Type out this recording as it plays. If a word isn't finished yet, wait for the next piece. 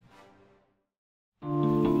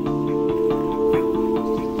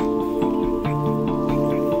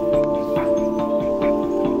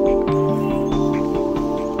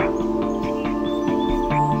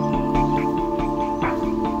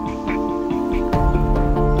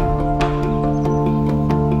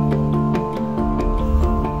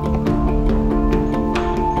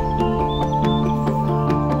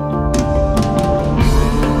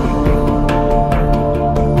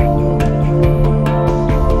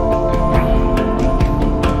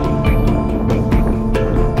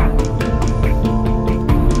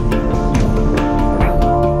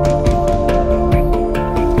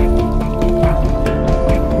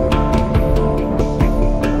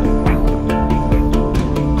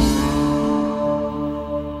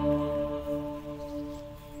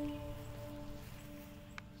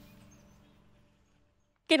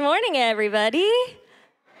Good morning, everybody.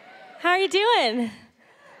 How are you doing?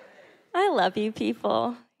 I love you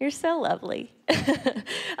people. You're so lovely.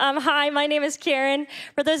 Hi, my name is Karen.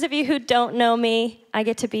 For those of you who don't know me, I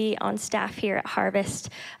get to be on staff here at Harvest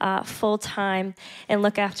full-time and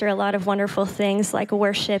look after a lot of wonderful things like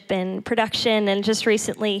worship and production and just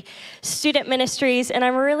recently student ministries. And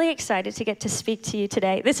I'm really excited to get to speak to you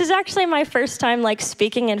today. This is actually my first time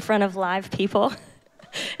speaking in front of live people.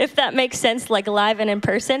 If that makes sense, live and in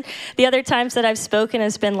person. The other times that I've spoken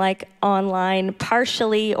has been online,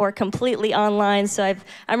 partially or completely online. So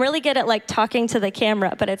I'm really good at talking to the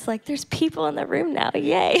camera, but it's there's people in the room now,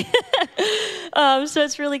 yay. So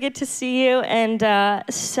it's really good to see you, and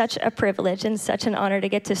such a privilege and such an honor to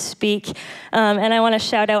get to speak. And I want to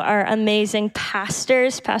shout out our amazing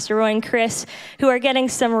pastors, Pastor Roy and Chris, who are getting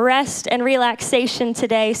some rest and relaxation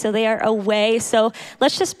today. So they are away. So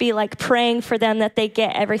let's just be praying for them that they get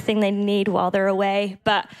everything they need while they're away.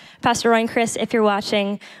 But Pastor Roy and Chris, if you're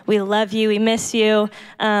watching, we love you, we miss you,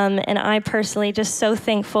 and I personally just so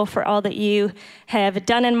thankful for all that you have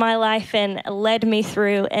done in my life and led me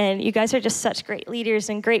through, and you guys are just such great leaders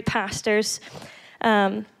and great pastors.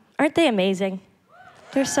 Aren't they amazing?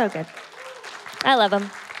 They're so good. I love them.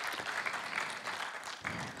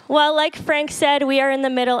 Well, like Frank said, we are in the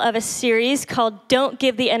middle of a series called Don't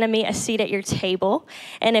Give the Enemy a Seat at Your Table.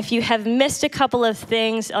 And if you have missed a couple of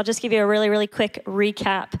things, I'll just give you a really, really quick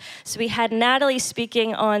recap. So we had Natalie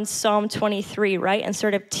speaking on Psalm 23, right? And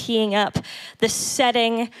sort of teeing up the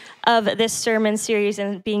setting of this sermon series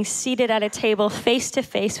and being seated at a table face to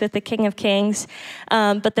face with the King of Kings,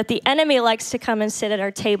 but that the enemy likes to come and sit at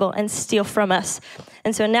our table and steal from us.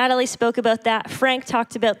 And so Natalie spoke about that. Frank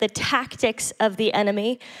talked about the tactics of the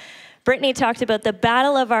enemy. Brittany talked about the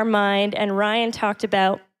battle of our mind, and Ryan talked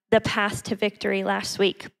about the path to victory last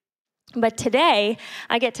week. But today,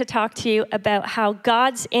 I get to talk to you about how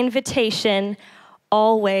God's invitation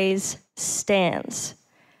always stands.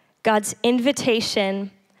 God's invitation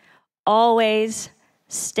always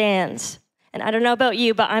stands. And I don't know about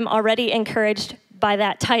you, but I'm already encouraged by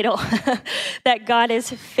that title, that God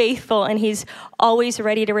is faithful and he's always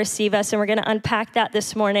ready to receive us. And we're going to unpack that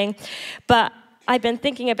this morning. But I've been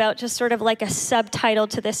thinking about just sort of a subtitle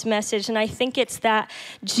to this message. And I think it's that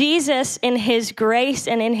Jesus, in his grace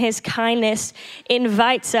and in his kindness,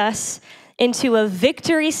 invites us into a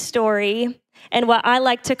victory story and what I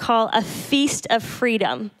like to call a feast of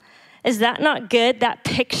freedom. Is that not good? That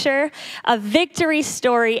picture, a victory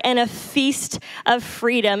story and a feast of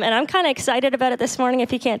freedom. And I'm kind of excited about it this morning,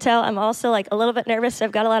 if you can't tell. I'm also a little bit nervous, so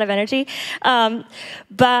I've got a lot of energy.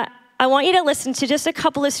 But I want you to listen to just a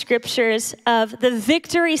couple of scriptures of the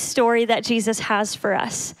victory story that Jesus has for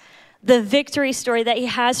us. The victory story that he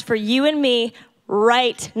has for you and me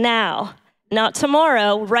right now. Not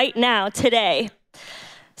tomorrow, right now, today.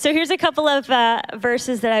 So here's a couple of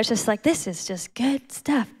verses that I was just this is just good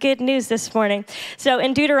stuff, good news this morning. So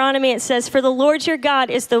in Deuteronomy, it says, "For the Lord your God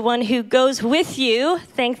is the one who goes with you,"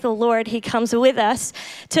 thank the Lord, he comes with us,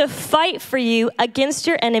 "to fight for you against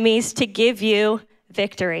your enemies to give you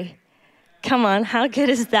victory." Come on, how good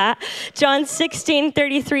is that? John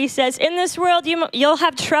 16:33 says, "In this world you'll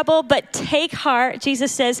have trouble, but take heart."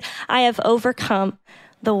 Jesus says, "I have overcome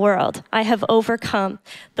the world. I have overcome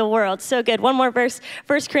the world." So good. One more verse.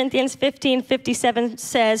 1 Corinthians 15:57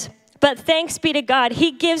 says, "But thanks be to God,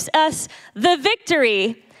 he gives us the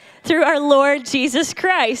victory through our Lord Jesus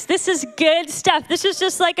Christ." This is good stuff. This is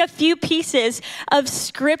just a few pieces of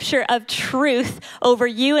scripture, of truth over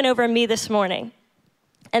you and over me this morning.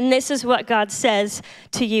 And this is what God says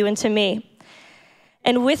to you and to me.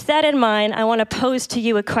 And with that in mind, I want to pose to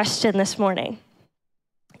you a question this morning.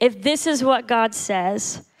 If this is what God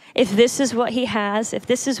says, if this is what he has, if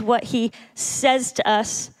this is what he says to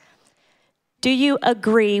us, do you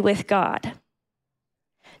agree with God?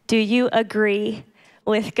 Do you agree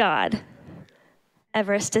with God?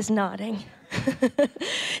 Everest is nodding.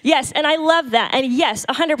 Yes, and I love that. And yes,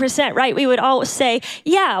 100%, right? We would always say,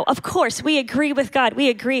 yeah, of course, we agree with God. We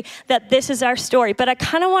agree that this is our story. But I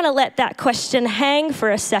kind of want to let that question hang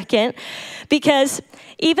for a second, because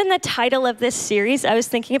even the title of this series, I was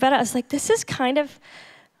thinking about it. I was this is kind of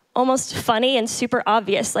almost funny and super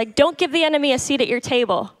obvious. Don't give the enemy a seat at your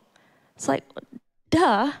table. It's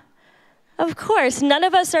duh. Of course, none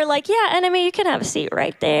of us are yeah, enemy, you can have a seat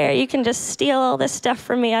right there. You can just steal all this stuff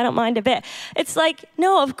from me. I don't mind a bit. It's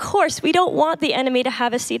no, of course, we don't want the enemy to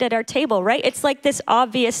have a seat at our table, right? It's this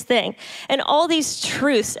obvious thing. And all these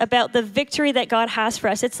truths about the victory that God has for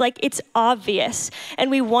us, it's it's obvious, and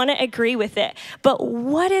we want to agree with it. But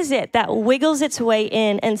what is it that wiggles its way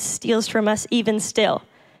in and steals from us even still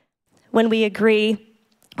when we agree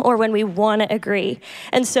or when we want to agree.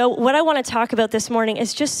 And so what I want to talk about this morning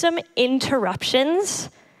is just some interruptions.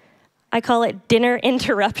 I call it dinner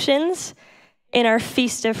interruptions in our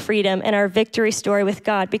feast of freedom and our victory story with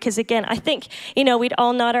God. Because again, I think, we'd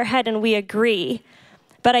all nod our head and we agree.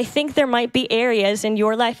 But I think there might be areas in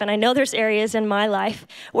your life, and I know there's areas in my life,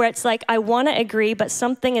 where it's like, I want to agree, but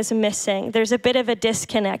something is missing. There's a bit of a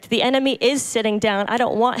disconnect. The enemy is sitting down. I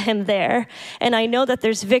don't want him there. And I know that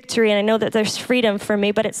there's victory, and I know that there's freedom for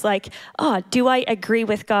me, but it's like, do I agree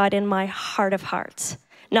with God in my heart of hearts?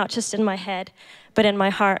 Not just in my head, but in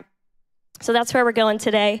my heart. So that's where we're going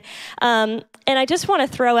today. And I just want to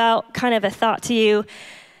throw out kind of a thought to you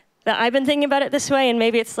that I've been thinking about it this way, and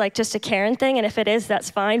maybe it's like just a Karen thing, and if it is,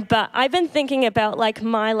 that's fine. But I've been thinking about like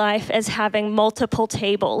my life as having multiple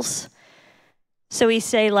tables. So we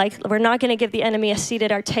say like, we're not going to give the enemy a seat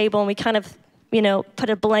at our table, and we kind of,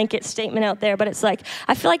 put a blanket statement out there. But it's like,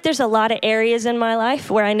 I feel like there's a lot of areas in my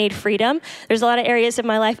life where I need freedom. There's a lot of areas in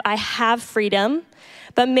my life I have freedom.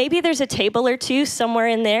 But maybe there's a table or two somewhere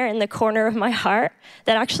in there in the corner of my heart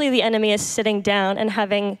that actually the enemy is sitting down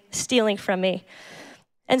and stealing from me.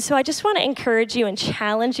 And so I just want to encourage you and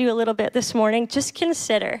challenge you a little bit this morning. Just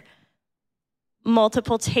consider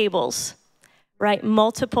multiple tables, right?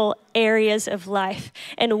 Multiple areas of life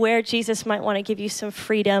and where Jesus might want to give you some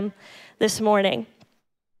freedom this morning.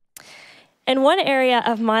 And one area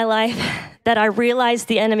of my life that I realized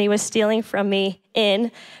the enemy was stealing from me in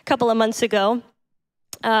a couple of months ago,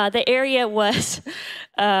 the area was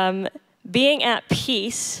being at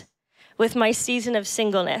peace with my season of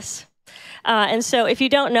singleness. And so if you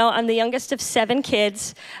don't know, I'm the youngest of 7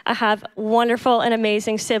 kids. I have wonderful and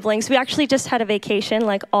amazing siblings. We actually just had a vacation,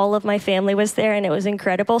 like all of my family was there, and it was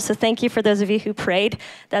incredible. So thank you for those of you who prayed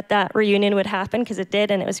that reunion would happen, because it did,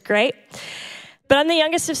 and it was great. But I'm the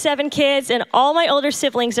youngest of 7 kids, and all my older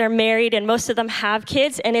siblings are married, and most of them have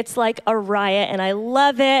kids, and it's like a riot, and I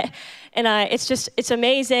love it. And it's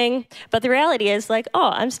amazing. But the reality is like,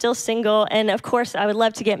 I'm still single. And of course, I would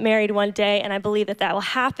love to get married one day, and I believe that will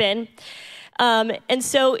happen. And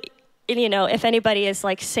so, if anybody is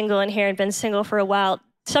like single in here and been single for a while,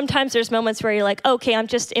 sometimes there's moments where you're like, okay, I'm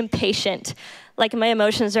just impatient. Like my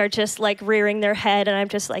emotions are just like rearing their head, and I'm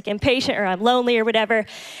just like impatient, or I'm lonely or whatever.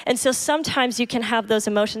 And so sometimes you can have those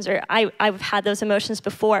emotions, or I've had those emotions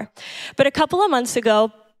before. But a couple of months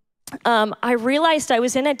ago, I realized I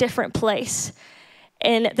was in a different place.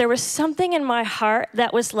 And there was something in my heart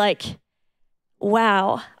that was like,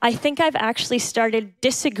 wow, I think I've actually started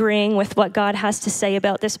disagreeing with what God has to say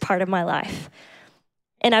about this part of my life.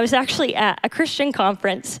 And I was actually at a Christian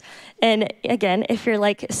conference. And again, if you're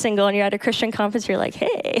like single and you're at a Christian conference, you're like,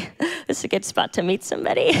 hey, this is a good spot to meet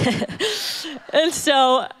somebody. And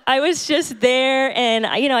so I was just there, and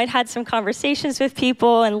I'd had some conversations with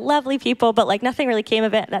people and lovely people, but like nothing really came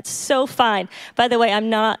of it. That's so fine. By the way,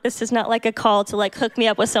 this is not like a call to like hook me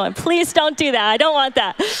up with someone. Please don't do that. I don't want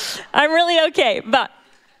that. I'm really okay. But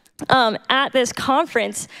at this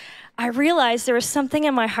conference, I realized there was something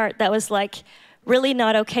in my heart that was like, really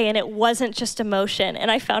not okay, and it wasn't just emotion. And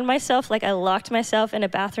I found myself, like I locked myself in a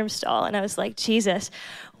bathroom stall, and I was like, Jesus,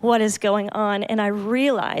 what is going on? And I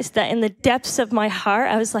realized that in the depths of my heart,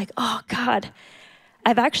 I was like, oh God,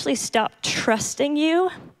 I've actually stopped trusting you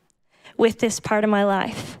with this part of my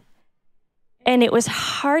life. And it was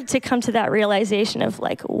hard to come to that realization of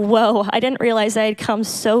like, whoa, I didn't realize I had come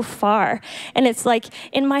so far. And it's like,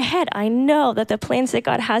 in my head, I know that the plans that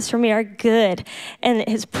God has for me are good and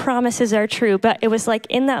his promises are true. But it was like,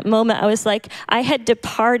 in that moment, I was like, I had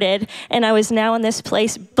departed, and I was now in this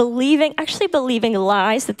place believing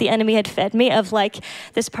lies that the enemy had fed me of like,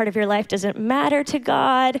 this part of your life doesn't matter to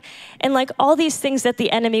God. And like all these things that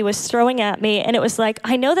the enemy was throwing at me. And it was like,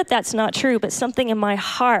 I know that that's not true, but something in my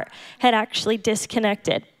heart had actually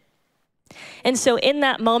disconnected. And so in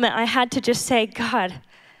that moment, I had to just say, God,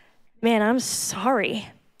 man, I'm sorry.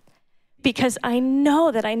 Because I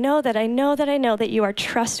know that you are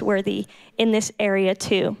trustworthy in this area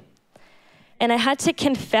too. And I had to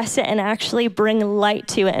confess it and actually bring light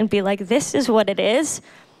to it and be like, this is what it is.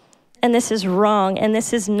 And this is wrong. And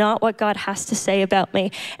this is not what God has to say about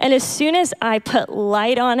me. And as soon as I put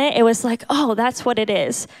light on it, it was like, oh, that's what it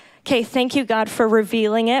is. Okay, thank you, God, for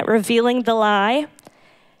revealing the lie,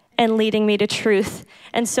 and leading me to truth.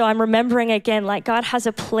 And so I'm remembering again, like God has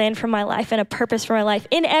a plan for my life and a purpose for my life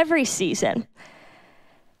in every season.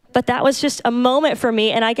 But that was just a moment for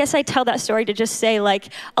me. And I guess I tell that story to just say, like,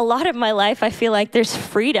 a lot of my life, I feel like there's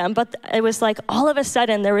freedom. But it was like all of a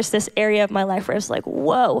sudden there was this area of my life where I was like,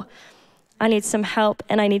 whoa, I need some help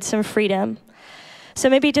and I need some freedom. So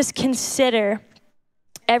maybe just consider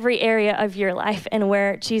every area of your life and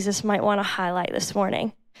where Jesus might want to highlight this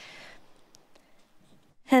morning.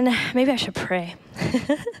 And maybe I should pray.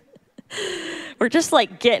 We're just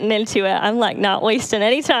like getting into it. I'm like not wasting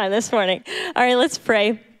any time this morning. All right, let's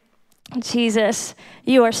pray. Jesus,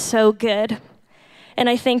 you are so good. And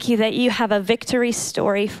I thank you that you have a victory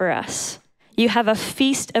story for us. You have a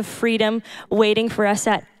feast of freedom waiting for us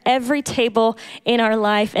at every table in our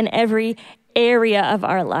life and every area of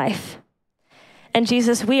our life. And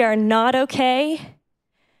Jesus, we are not okay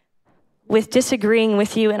with disagreeing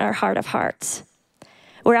with you in our heart of hearts.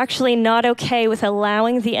 We're actually not okay with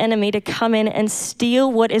allowing the enemy to come in and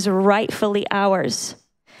steal what is rightfully ours.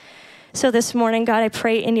 So this morning, God, I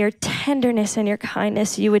pray in your tenderness and your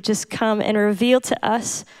kindness, you would just come and reveal to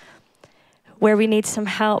us where we need some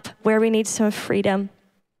help, where we need some freedom.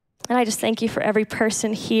 And I just thank you for every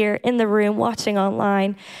person here in the room, watching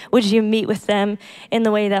online. Would you meet with them in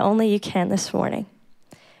the way that only you can this morning?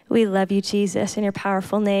 We love you, Jesus, in your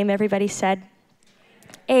powerful name. Everybody said,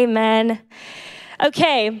 amen.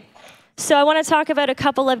 Okay, so I want to talk about a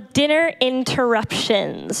couple of dinner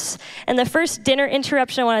interruptions. And the first dinner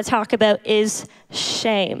interruption I want to talk about is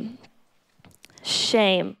shame.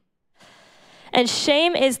 Shame. And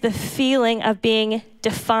shame is the feeling of being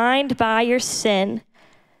defined by your sin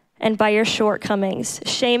and by your shortcomings.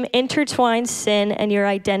 Shame intertwines sin and your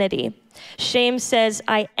identity. Shame says,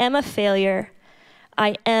 I am a failure.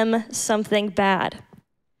 I am something bad.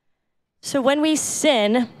 So when we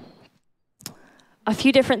sin, a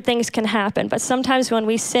few different things can happen, but sometimes when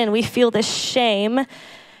we sin, we feel this shame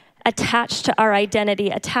attached to our identity,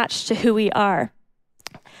 attached to who we are.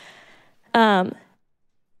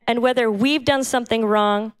 And whether we've done something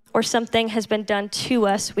wrong or something has been done to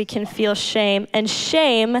us, we can feel shame. And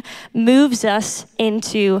shame moves us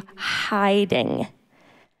into hiding.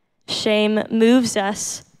 Shame moves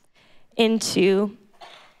us into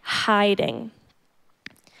hiding.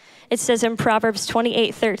 It says in Proverbs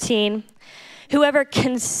 28:13, whoever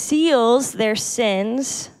conceals their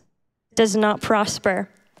sins does not prosper,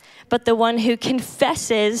 but the one who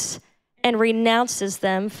confesses and renounces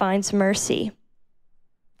them finds mercy.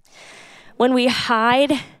 When we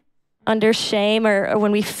hide under shame or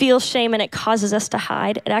when we feel shame and it causes us to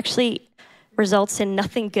hide, it actually results in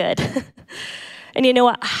nothing good. And you know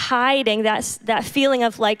what? Hiding, that feeling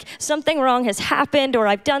of like something wrong has happened or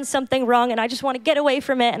I've done something wrong and I just want to get away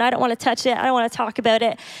from it and I don't want to touch it. I don't want to talk about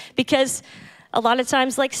it because a lot of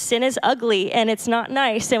times like sin is ugly and it's not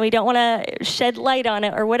nice and we don't want to shed light on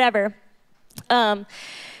it or whatever.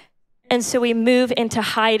 And so we move into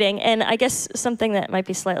hiding. And I guess something that might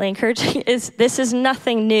be slightly encouraging is this is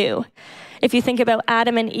nothing new. If you think about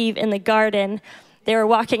Adam and Eve in the garden, they were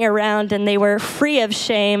walking around and they were free of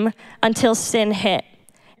shame until sin hit.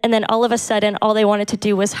 And then all of a sudden, all they wanted to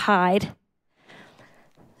do was hide.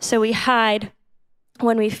 So we hide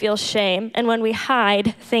when we feel shame. And when we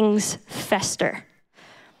hide, things fester.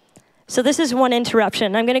 So this is one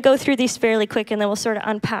interruption. I'm going to go through these fairly quick and then we'll sort of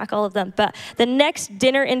unpack all of them. But the next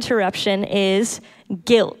dinner interruption is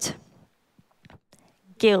guilt.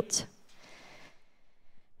 Guilt.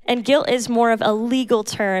 And guilt is more of a legal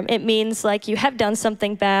term. It means like you have done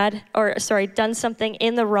something bad, done something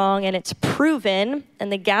in the wrong and it's proven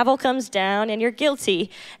and the gavel comes down and you're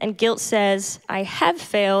guilty. And guilt says, I have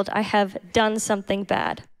failed, I have done something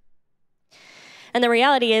bad. And the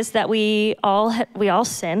reality is that we all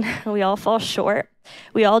sin, we all fall short,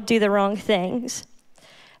 we all do the wrong things.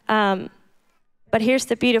 But here's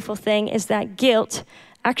the beautiful thing is that guilt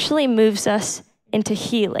actually moves us into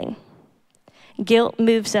healing. Guilt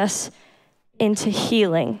moves us into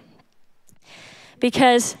healing.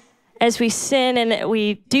 Because as we sin and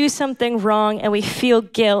we do something wrong and we feel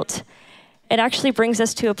guilt, it actually brings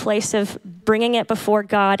us to a place of bringing it before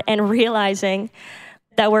God and realizing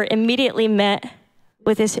that we're immediately met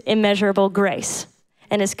with his immeasurable grace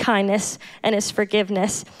and his kindness and his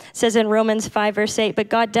forgiveness. It says in Romans 5 verse 8, but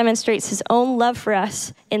God demonstrates his own love for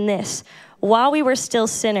us in this. While we were still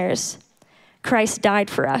sinners, Christ died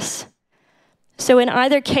for us. So in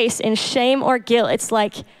either case, in shame or guilt, it's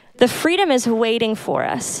like the freedom is waiting for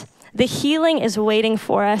us. The healing is waiting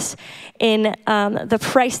for us in the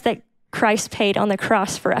price that Christ paid on the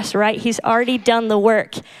cross for us, right? He's already done the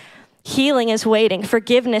work. Healing is waiting.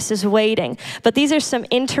 Forgiveness is waiting. But these are some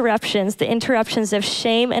interruptions, the interruptions of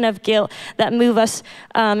shame and of guilt that move us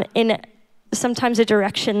in sometimes a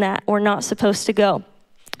direction that we're not supposed to go.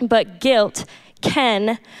 But guilt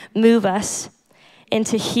can move us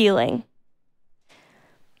into healing.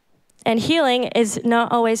 And healing is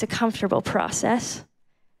not always a comfortable process.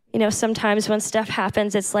 You know, sometimes when stuff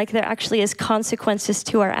happens, it's like there actually is consequences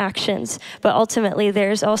to our actions, but ultimately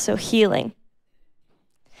there's also healing.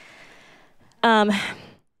 And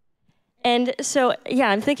And so, yeah,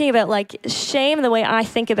 I'm thinking about like shame. The way I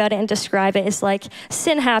think about it and describe it is like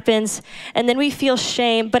sin happens and then we feel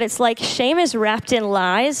shame, but it's like shame is wrapped in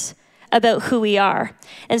lies about who we are.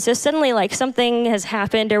 And so suddenly like something has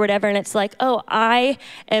happened or whatever, and it's like, oh, I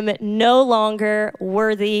am no longer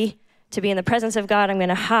worthy to be in the presence of God. I'm going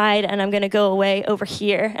to hide and I'm going to go away over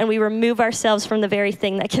here. And we remove ourselves from the very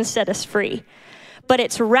thing that can set us free. But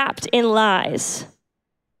it's wrapped in lies.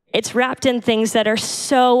 It's wrapped in things that are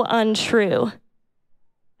so untrue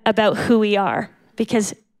about who we are,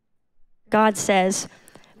 because God says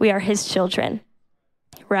we are his children,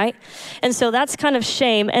 right? And so that's kind of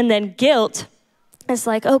shame. And then guilt is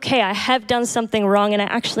like, okay, I have done something wrong and I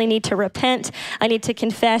actually need to repent. I need to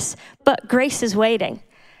confess, but grace is waiting.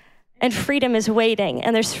 And freedom is waiting,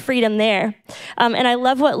 and there's freedom there. And I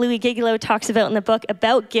love what Louis Giglio talks about in the book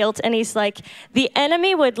about guilt, and he's like, the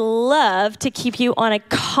enemy would love to keep you on a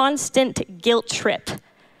constant guilt trip.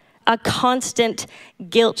 A constant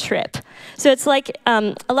guilt trip. So it's like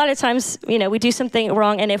a lot of times, we do something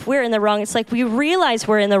wrong, and if we're in the wrong, it's like we realize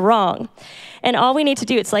we're in the wrong. And all we need to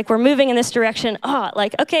do, it's like we're moving in this direction.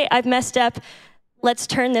 Okay, I've messed up. Let's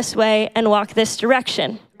turn this way and walk this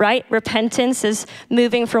direction, right? Repentance is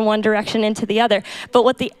moving from one direction into the other. But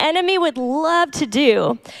what the enemy would love to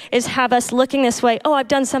do is have us looking this way. Oh, I've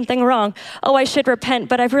done something wrong. Oh, I should repent,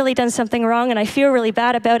 but I've really done something wrong and I feel really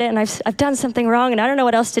bad about it and I've done something wrong and I don't know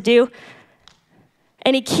what else to do.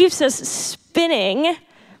 And he keeps us spinning,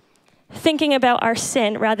 thinking about our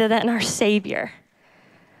sin rather than our Savior.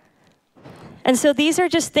 And so these are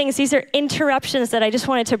just things, these are interruptions that I just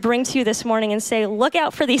wanted to bring to you this morning and say, look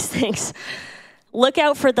out for these things. Look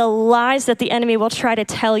out for the lies that the enemy will try to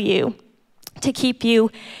tell you to keep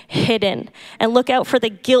you hidden. And look out for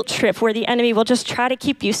the guilt trip where the enemy will just try to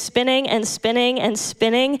keep you spinning and spinning and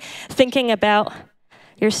spinning, thinking about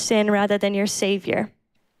your sin rather than your Savior.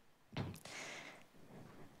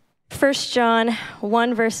 1 John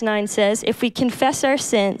 1 verse 9 says, if we confess our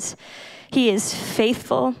sins, he is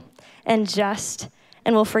faithful and just,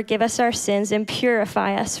 and will forgive us our sins and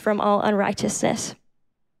purify us from all unrighteousness.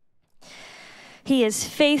 He is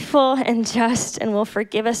faithful and just and will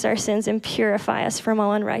forgive us our sins and purify us from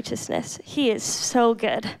all unrighteousness. He is so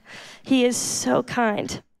good. He is so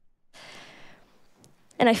kind.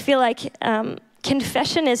 And I feel like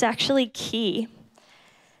confession is actually key.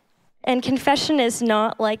 And confession is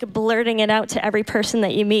not like blurting it out to every person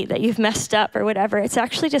that you meet that you've messed up or whatever. It's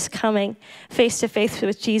actually just coming face to face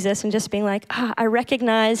with Jesus and just being like, I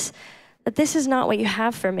recognize that this is not what you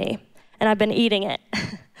have for me, and I've been eating it.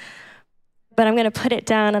 But I'm going to put it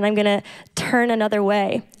down and I'm going to turn another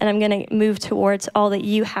way and I'm going to move towards all that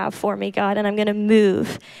you have for me, God, and I'm going to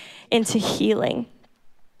move into healing.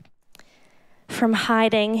 From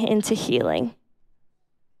hiding into healing.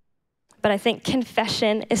 But I think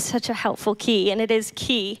confession is such a helpful key, and it is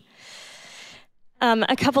key.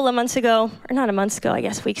 A couple of months ago, or not a month ago, I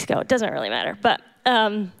guess weeks ago, it doesn't really matter, but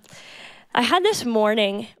I had this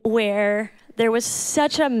morning where there was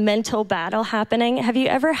such a mental battle happening. Have you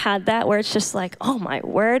ever had that where it's just like, oh my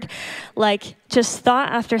word, like just thought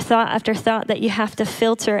after thought after thought that you have to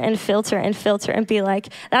filter and filter and filter and be like,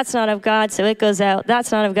 that's not of God, so it goes out.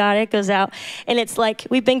 That's not of God, it goes out. And it's like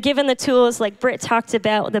we've been given the tools, like Britt talked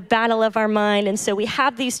about, the battle of our mind. And so we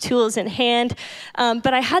have these tools in hand.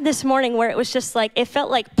 But I had this morning where it was just like, it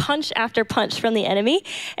felt like punch after punch from the enemy.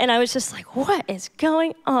 And I was just like, what is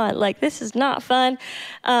going on? Like, this is not fun.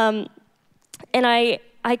 And I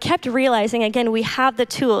kept realizing, again, we have the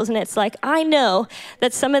tools, and it's like, I know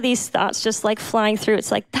that some of these thoughts just like flying through, it's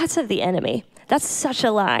like, that's of the enemy. That's such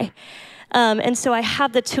a lie. And so I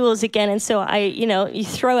have the tools again, and so you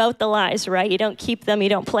throw out the lies, right? You don't keep them, you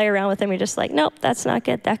don't play around with them, you're just like, nope, that's not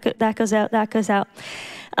good, that goes out, that goes out.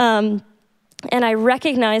 And I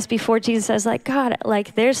recognized before Jesus, I was like, God,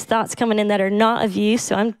 like there's thoughts coming in that are not of you,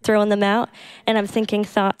 so I'm throwing them out, and I'm thinking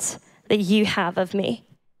thoughts that you have of me.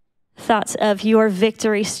 Thoughts of your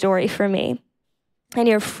victory story for me and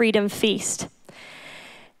your freedom feast.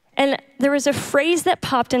 And there was a phrase that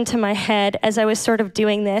popped into my head as I was sort of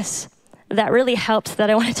doing this that really helped, that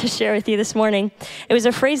I wanted to share with you this morning. It was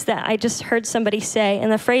a phrase that I just heard somebody say,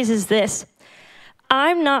 and the phrase is this: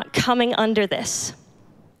 I'm not coming under this.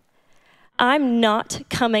 I'm not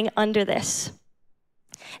coming under this.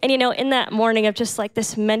 And in that morning of just like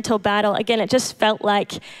this mental battle, again, it just felt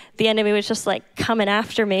like the enemy was just like coming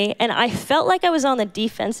after me. And I felt like I was on the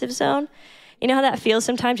defensive zone. You know how that feels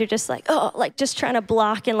sometimes? You're just like, oh, like just trying to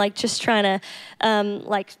block and like just trying to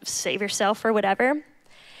like save yourself or whatever.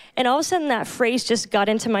 And all of a sudden that phrase just got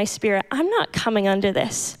into my spirit. I'm not coming under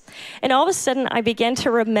this. And all of a sudden I began to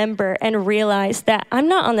remember and realize that I'm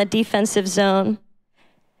not on the defensive zone.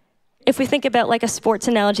 if we think about like a sports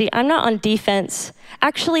analogy, I'm not on defense.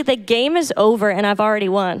 Actually, the game is over and I've already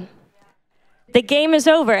won. The game is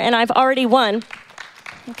over and I've already won.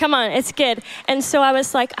 Come on, it's good. And so I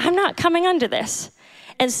was like, I'm not coming under this.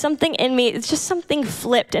 And something in me, it's just something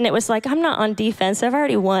flipped, and it was like, I'm not on defense. I've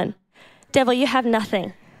already won. Devil, you have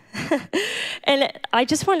nothing. And I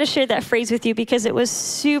just wanted to share that phrase with you because it was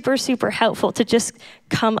super, super helpful to just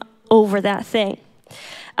come over that thing.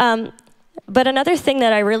 But another thing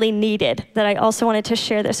that I really needed that I also wanted to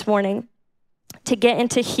share this morning to get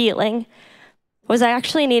into healing was I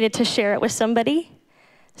actually needed to share it with somebody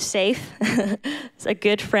safe. It's a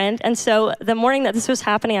good friend. And so the morning that this was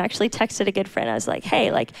happening, I actually texted a good friend. I was like,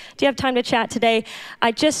 hey, like, do you have time to chat today?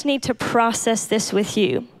 I just need to process this with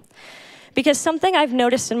you. Because something I've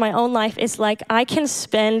noticed in my own life is like I can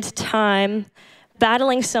spend time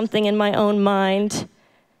battling something in my own mind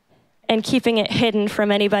and keeping it hidden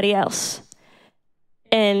from anybody else.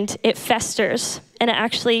 And it festers, and it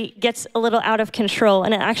actually gets a little out of control,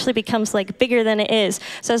 and it actually becomes like bigger than it is.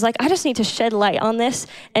 So I was like, I just need to shed light on this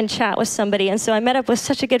and chat with somebody. And so I met up with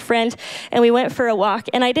such a good friend, and we went for a walk,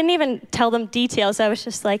 and I didn't even tell them details. I was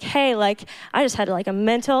just like, hey, like, I just had like a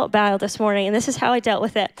mental battle this morning, and this is how I dealt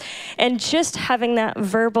with it. And just having that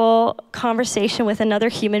verbal conversation with another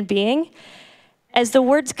human being, as the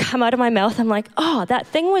words come out of my mouth, I'm like, oh, that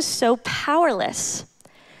thing was so powerless.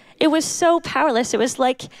 It was so powerless. It was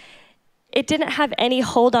like, it didn't have any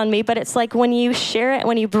hold on me, but it's like when you share it,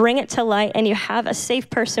 when you bring it to light and you have a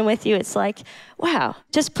safe person with you, it's like, wow,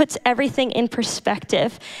 just puts everything in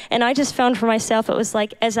perspective. And I just found for myself, it was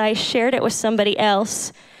like, as I shared it with somebody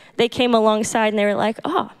else, they came alongside and they were like,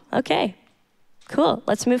 oh, okay, cool,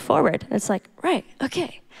 let's move forward. And it's like, right,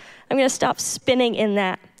 okay, I'm gonna stop spinning in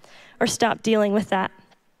that or stop dealing with that.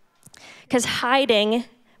 Because hiding,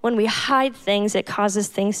 when we hide things, it causes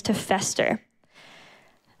things to fester.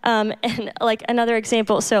 And like another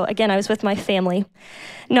example, so again, I was with my family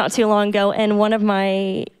not too long ago, and one of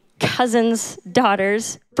my cousin's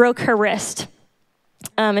daughters broke her wrist.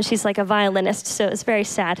 And she's like a violinist, so it was very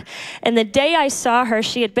sad. And the day I saw her,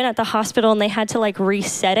 she had been at the hospital and they had to like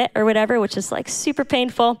reset it or whatever, which is like super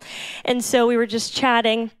painful. And so we were just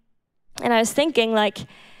chatting, and I was thinking like,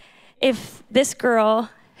 if this girl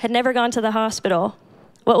had never gone to the hospital,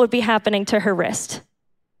 what would be happening to her wrist?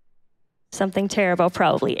 Something terrible,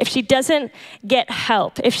 probably. If she doesn't get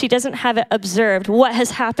help, if she doesn't have it observed, what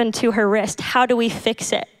has happened to her wrist? How do we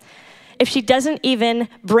fix it? If she doesn't even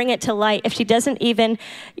bring it to light, if she doesn't even,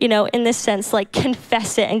 in this sense, like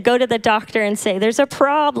confess it and go to the doctor and say, there's a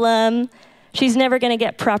problem, she's never gonna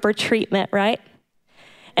get proper treatment, right?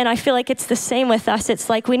 And I feel like it's the same with us. It's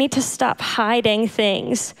like we need to stop hiding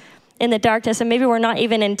things in the darkness, and maybe we're not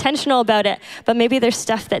even intentional about it, but maybe there's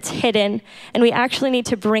stuff that's hidden, and we actually need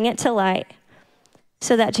to bring it to light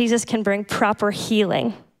so that Jesus can bring proper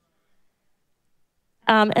healing.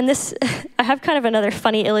 And this, I have kind of another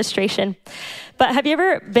funny illustration, but have you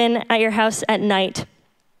ever been at your house at night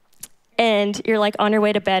and you're like on your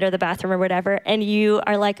way to bed or the bathroom or whatever, and you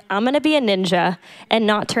are like, I'm gonna be a ninja and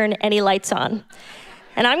not turn any lights on.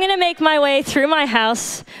 And I'm gonna make my way through my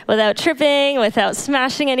house without tripping, without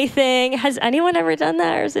smashing anything. Has anyone ever done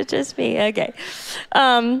that, or is it just me? Okay.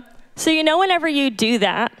 So whenever you do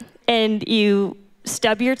that and you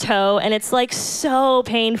stub your toe and it's like so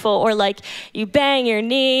painful, or like you bang your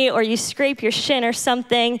knee or you scrape your shin or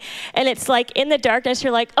something, and it's like in the darkness,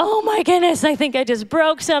 you're like, oh my goodness, I think I just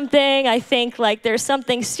broke something. I think like there's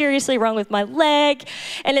something seriously wrong with my leg.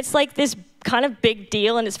 And it's like this kind of big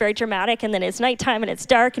deal, and it's very dramatic, and then it's nighttime and it's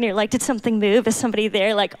dark and you're like, did something move? Is somebody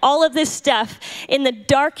there? Like all of this stuff in the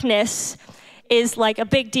darkness is like a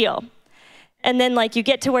big deal. And then like you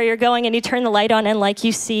get to where you're going and you turn the light on and like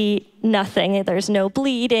you see nothing. There's no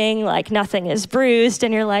bleeding, like nothing is bruised,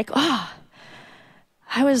 and you're like, oh,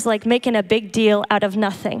 I was like making a big deal out of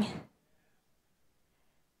nothing.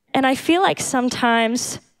 And I feel like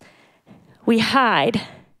sometimes we hide.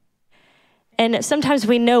 And sometimes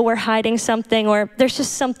we know we're hiding something, or there's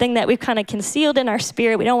just something that we've kind of concealed in our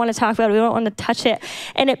spirit. We don't want to talk about it. We don't want to touch it.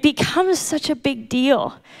 And it becomes such a big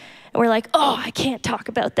deal. And we're like, oh, I can't talk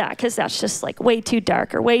about that because that's just like way too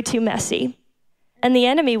dark or way too messy. And the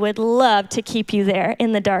enemy would love to keep you there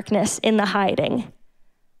in the darkness, in the hiding.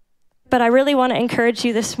 But I really want to encourage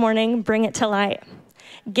you this morning, bring it to light.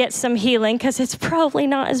 Get some healing, because it's probably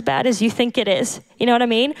not as bad as you think it is. You know what I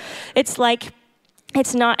mean? It's like,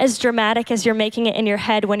 it's not as dramatic as you're making it in your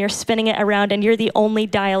head when you're spinning it around and you're the only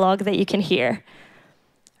dialogue that you can hear,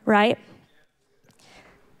 right?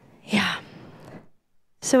 Yeah.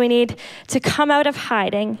 So we need to come out of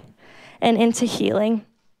hiding and into healing.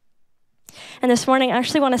 And this morning, I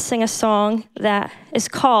actually want to sing a song that is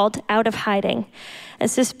called Out of Hiding.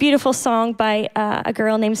 It's this beautiful song by a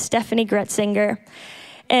girl named Stephanie Gretzinger.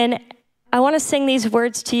 And I want to sing these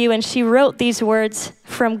words to you, and she wrote these words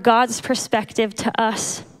from God's perspective to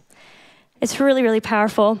us. It's really, really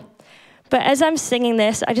powerful. But as I'm singing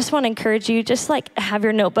this, I just want to encourage you, just like have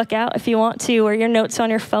your notebook out if you want to, or your notes on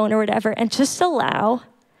your phone or whatever, and just allow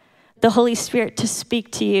the Holy Spirit to speak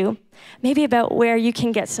to you, maybe about where you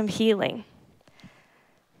can get some healing.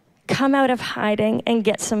 Come out of hiding and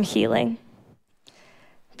get some healing.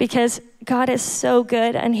 Because God is so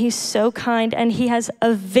good and he's so kind, and he has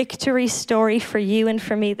a victory story for you and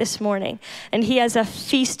for me this morning. And he has a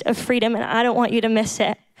feast of freedom, and I don't want you to miss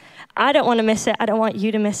it. I don't want to miss it. I don't want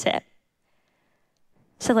you to miss it.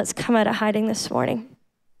 So let's come out of hiding this morning.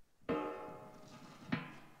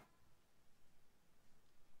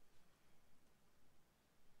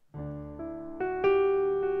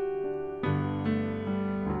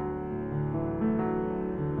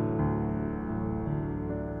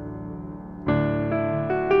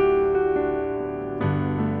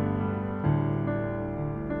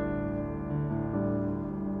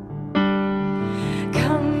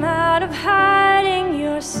 Come out of hiding,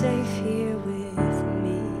 you're safe here with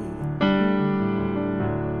me.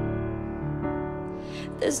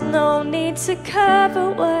 There's no need to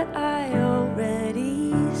cover what I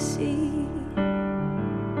already see.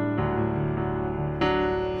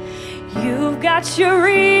 You've got your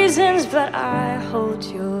reasons, but I hold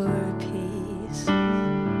your peace.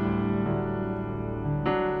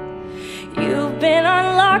 You've been on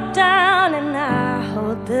lockdown, and I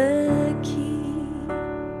hold the key.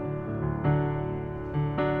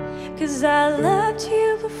 'Cause I loved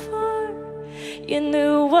you before you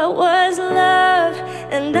knew what was love,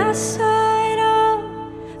 and I saw it all.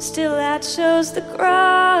 Still I chose the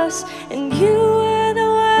cross, and you were the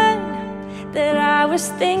one that I was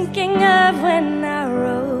thinking of when I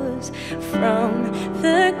rose from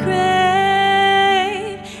the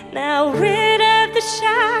grave. Now rid of the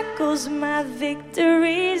shackles, my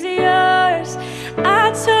victory's yours.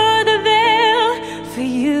 I tore the veil for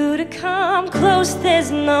you to come close.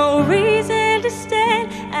 There's no reason to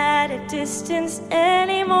stand at a distance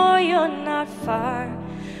anymore. You're not far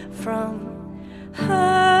from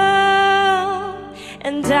home,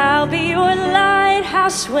 and I'll be your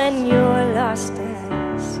lighthouse when you're lost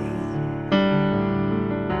at sea.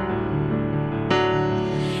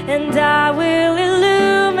 And I will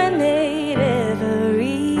illuminate everything.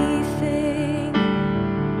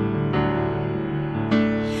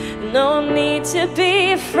 No need to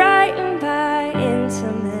be frightened by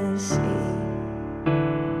intimacy.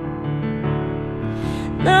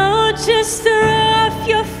 No, just throw off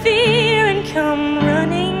your fear and come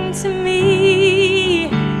running to me.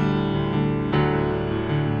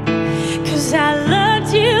 'Cause I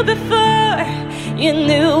loved you before you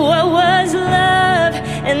knew what was love,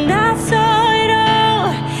 and I saw it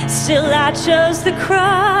all. Still I chose the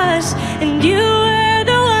cross, and you were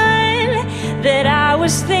the one that I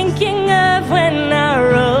was thinking of when I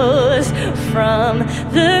rose from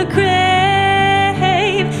the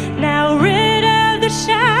grave. Now rid of the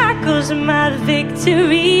shackles, my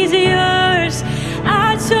victory's yours.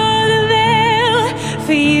 I tore the veil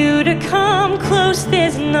for you to come close.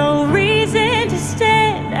 There's no reason to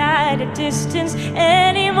stand at a distance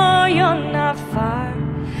anymore. You're not far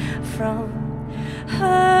from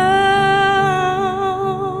home.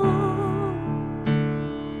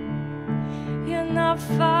 You're not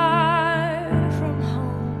far from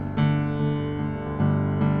home.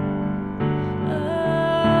 Oh.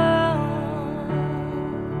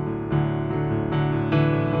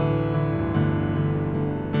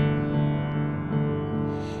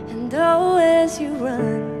 And oh, as you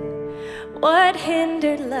run, what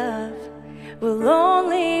hindered love will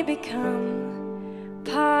only become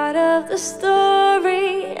part of the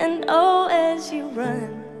story. And oh, as you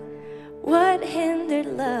run, what hindered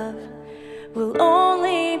love will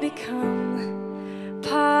only become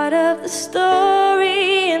part of the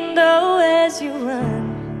story. And oh, as you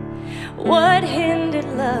run, what hindered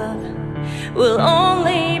love will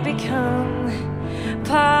only become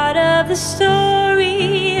part of the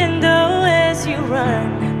story. And oh, as you run,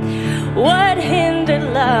 what hindered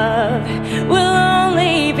love will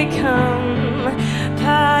only become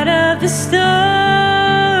part of the story.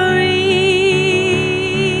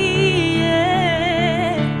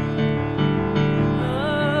 Yeah.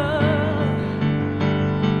 Oh.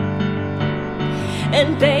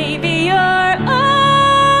 And baby, you're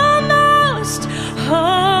almost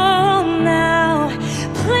home now.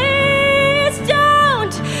 Please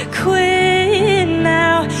don't quit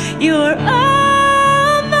now. You're almost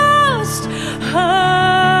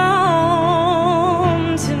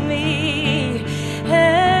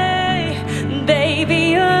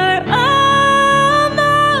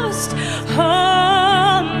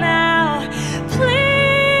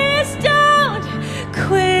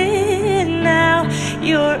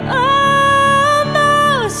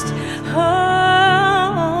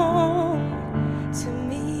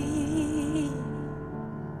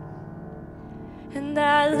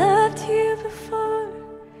loved you before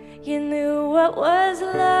you knew what was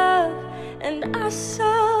love, and I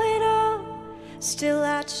saw it all. Still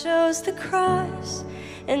I chose the cross,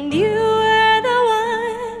 and you were the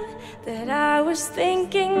one that I was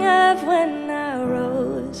thinking of when I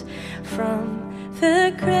rose from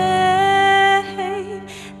the grave.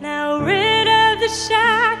 Now rid of the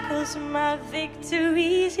shackles, my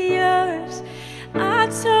victory's yours. I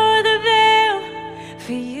tore the veil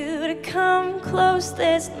for you to come close.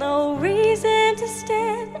 There's no reason to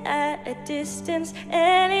stand at a distance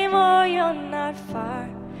anymore. You're not far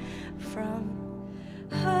from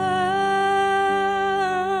home.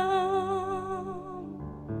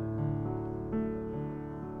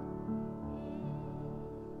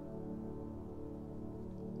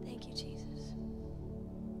 Thank you, Jesus.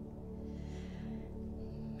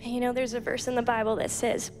 And you know, there's a verse in the Bible that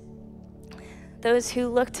says, those who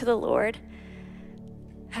look to the Lord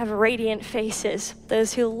have radiant faces.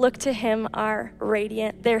 Those who look to him are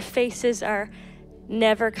radiant. Their faces are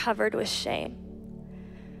never covered with shame.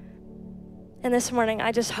 And this morning,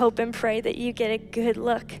 I just hope and pray that you get a good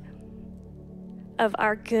look of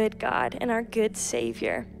our good God and our good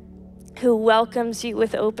Savior, who welcomes you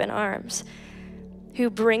with open arms, who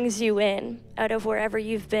brings you in out of wherever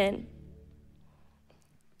you've been.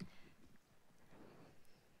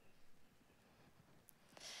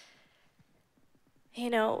 You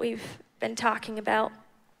know, we've been talking about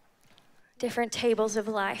different tables of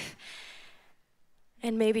life.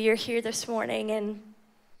 And maybe you're here this morning and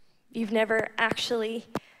you've never actually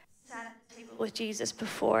sat at the table with Jesus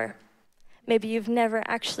before. Maybe you've never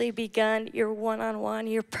actually begun your one-on-one,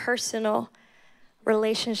 your personal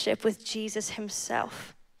relationship with Jesus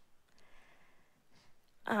himself.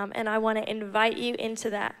 And I want to invite you into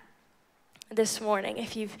that this morning.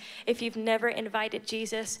 If you've never invited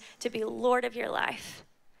Jesus to be Lord of your life,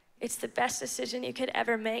 it's the best decision you could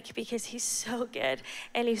ever make, because he's so good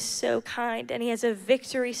and he's so kind, and he has a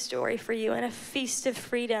victory story for you and a feast of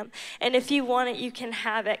freedom. And if you want it, you can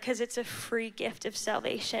have it, because it's a free gift of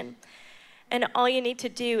salvation. And all you need to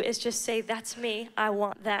do is just say, that's me, I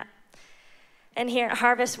want that. And here at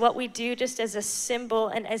Harvest, what we do just as a symbol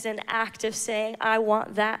and as an act of saying, I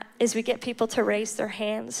want that, is we get people to raise their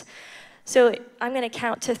hands. So I'm going to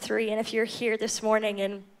count to 3, and if you're here this morning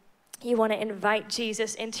and you want to invite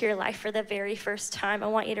Jesus into your life for the very first time, I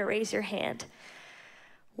want you to raise your hand.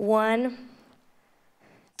 1,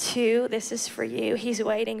 2, this is for you. He's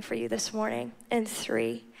waiting for you this morning. And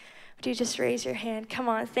 3, would you just raise your hand? Come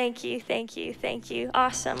on, thank you, thank you, thank you.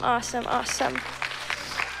 Awesome, awesome, awesome.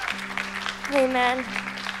 Amen.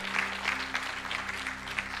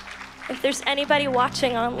 If there's anybody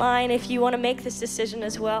watching online, if you want to make this decision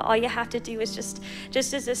as well, all you have to do is just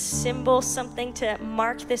as a symbol, something to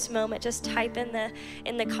mark this moment, just type in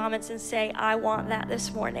the comments and say, I want that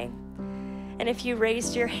this morning. And if you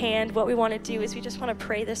raised your hand, what we want to do is we just want to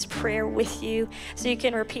pray this prayer with you, so you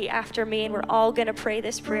can repeat after me, and we're all going to pray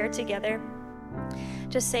this prayer together.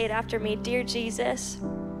 Just say it after me. Dear Jesus,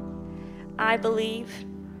 I believe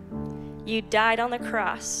you died on the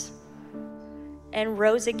cross and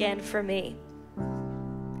rose again for me.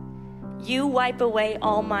 You wipe away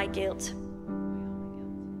all my guilt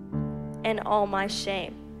and all my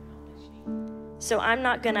shame. So I'm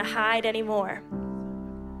not gonna hide anymore.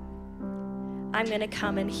 I'm gonna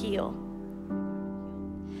come and heal.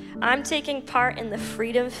 I'm taking part in the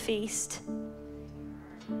freedom feast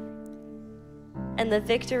and the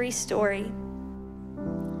victory story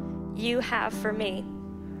you have for me.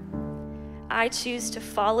 I choose to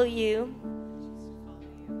follow you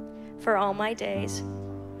for all my days.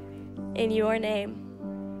 In your name,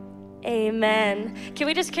 amen. Can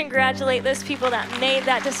we just congratulate those people that made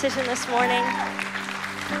that decision this morning?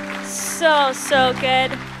 So good.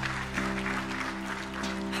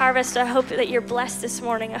 Harvest, I hope that you're blessed this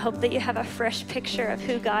morning. I hope that you have a fresh picture of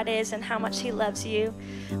who God is and how much he loves you.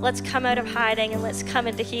 Let's come out of hiding and let's come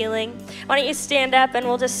into healing. Why don't you stand up and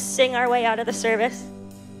we'll just sing our way out of the service.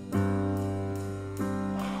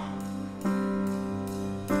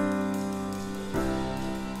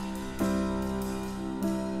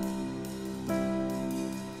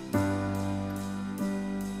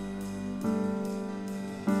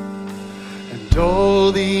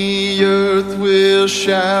 All the earth will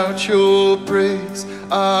shout your praise.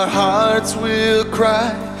 Our hearts will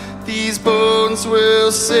cry. These bones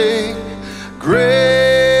will sing.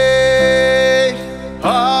 Great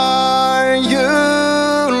are you,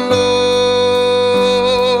 Lord.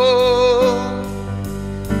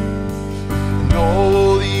 And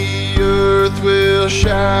all the earth will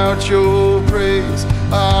shout your praise.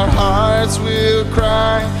 Our hearts will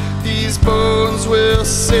cry. These bones will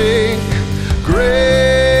sing.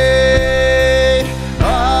 Great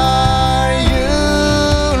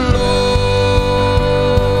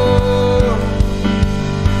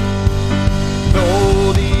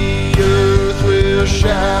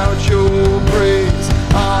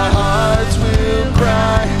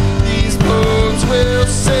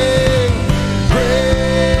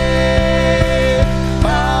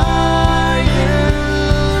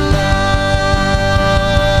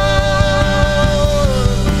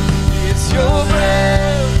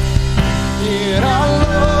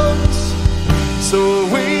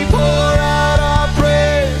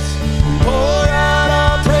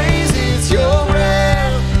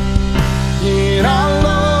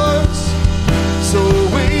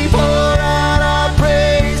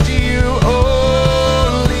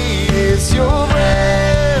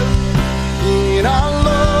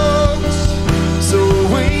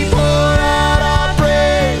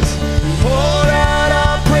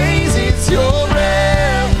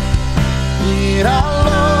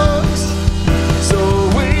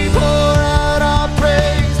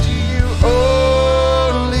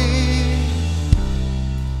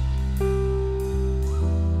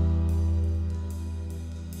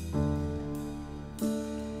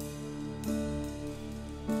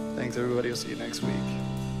Thanks, everybody. We'll see you next week.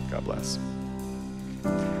 God bless.